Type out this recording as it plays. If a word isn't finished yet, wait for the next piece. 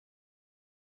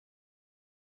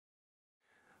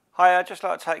Hi, I'd just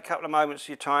like to take a couple of moments of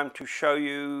your time to show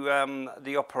you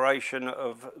the operation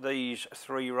of these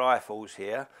three rifles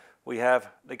here. We have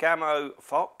the GAMO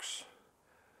PHOX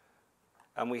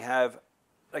and we have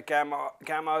the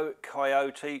GAMO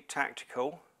Coyote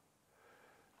Tactical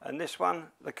and this one,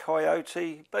 the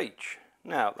Coyote Beach.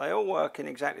 Now, they all work in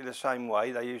exactly the same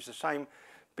way. They use the same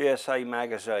BSA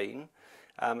magazine.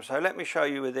 So let me show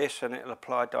you with this and it'll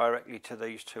apply directly to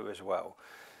these two as well.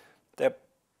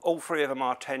 All three of them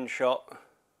are 10-shot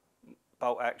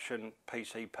bolt action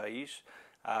PCPs.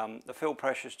 The fill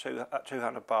pressure is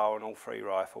 200 bar on all three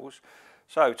rifles.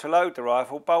 So to load the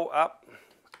rifle, bolt up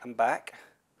and back.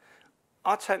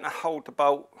 I tend to hold the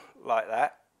bolt like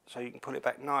that so you can pull it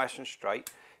back nice and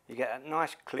straight. You get a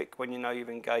nice click when you know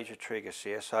you've engaged the triggers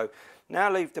here. So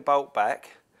now leave the bolt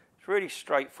back. It's really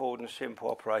straightforward and simple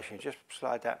operation. Just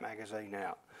slide that magazine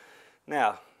out.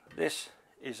 Now this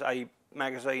is a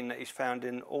magazine that is found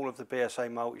in all of the BSA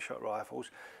multi-shot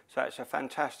rifles, so it's a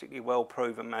fantastically well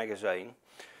proven magazine.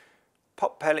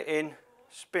 Pop pellet in,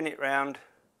 spin it round,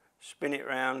 spin it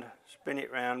round, spin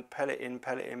it round, pellet in,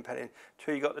 pellet in, pellet in,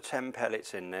 till you got the 10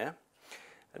 pellets in there.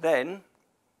 Then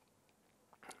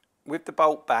with the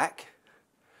bolt back,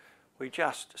 we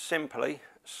just simply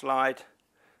slide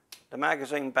the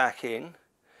magazine back in.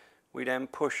 We then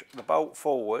push the bolt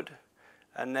forward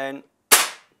and then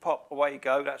pop, away you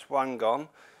go, that's one gone.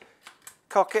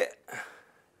 Cock it.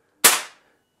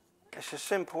 It's as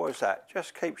simple as that.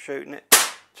 Just keep shooting it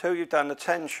till you've done the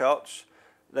 10 shots,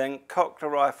 then cock the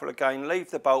rifle again, leave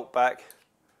the bolt back,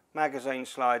 magazine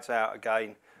slides out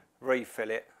again, refill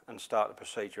it and start the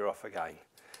procedure off again.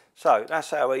 So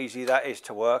that's how easy that is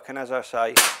to work, and as I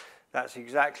say, that's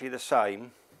exactly the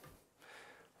same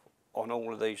on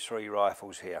all of these three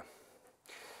rifles here.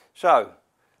 So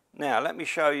now let me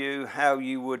show you how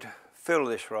you would fill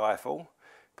this rifle.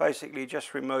 Basically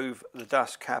just remove the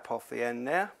dust cap off the end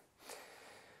there.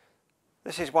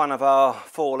 This is one of our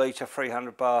 4 litre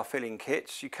 300 bar filling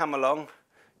kits. You come along,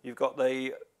 you've got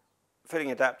the filling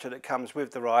adapter that comes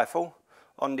with the rifle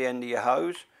on the end of your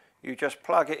hose. You just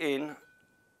plug it in.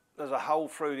 There's a hole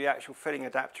through the actual filling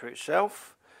adapter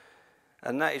itself,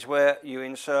 and that is where you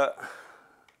insert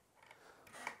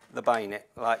the bayonet,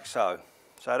 like so.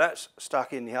 So that's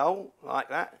stuck in the hole, like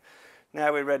that.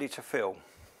 Now we're ready to fill.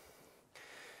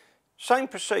 Same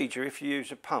procedure if you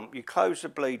use a pump. You close the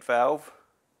bleed valve,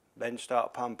 then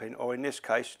start pumping, or in this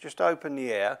case, just open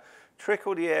the air,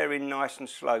 trickle the air in nice and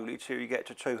slowly till you get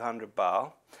to 200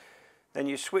 bar. Then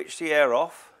you switch the air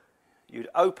off, you'd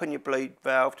open your bleed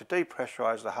valve to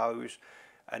depressurise the hose,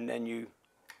 and then you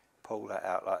pull that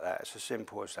out like that. It's as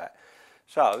simple as that.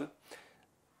 So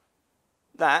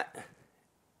that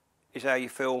is how you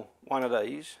fill one of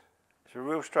these. It's a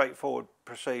real straightforward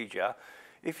procedure.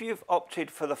 If you've opted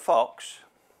for the PHOX,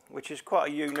 which is quite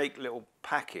a unique little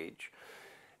package,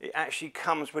 it actually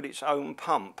comes with its own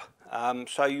pump.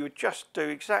 So you would just do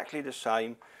exactly the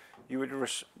same. You would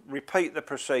repeat the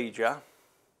procedure.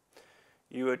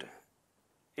 You would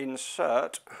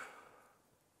insert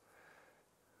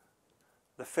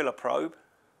the filler probe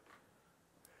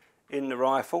in the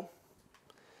rifle,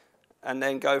 and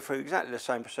then go through exactly the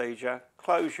same procedure,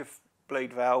 close your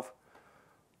bleed valve,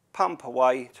 pump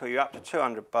away till you're up to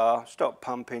 200 bar, stop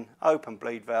pumping, open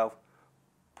bleed valve,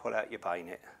 pull out your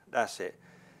bayonet. That's it.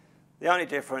 The only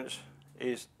difference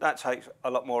is that takes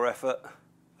a lot more effort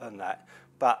than that,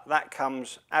 but that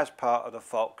comes as part of the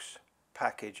PHOX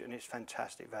package and it's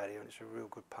fantastic value and it's a real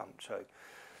good pump too.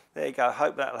 There you go,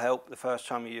 hope that'll help the first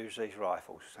time you use these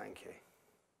rifles. Thank you.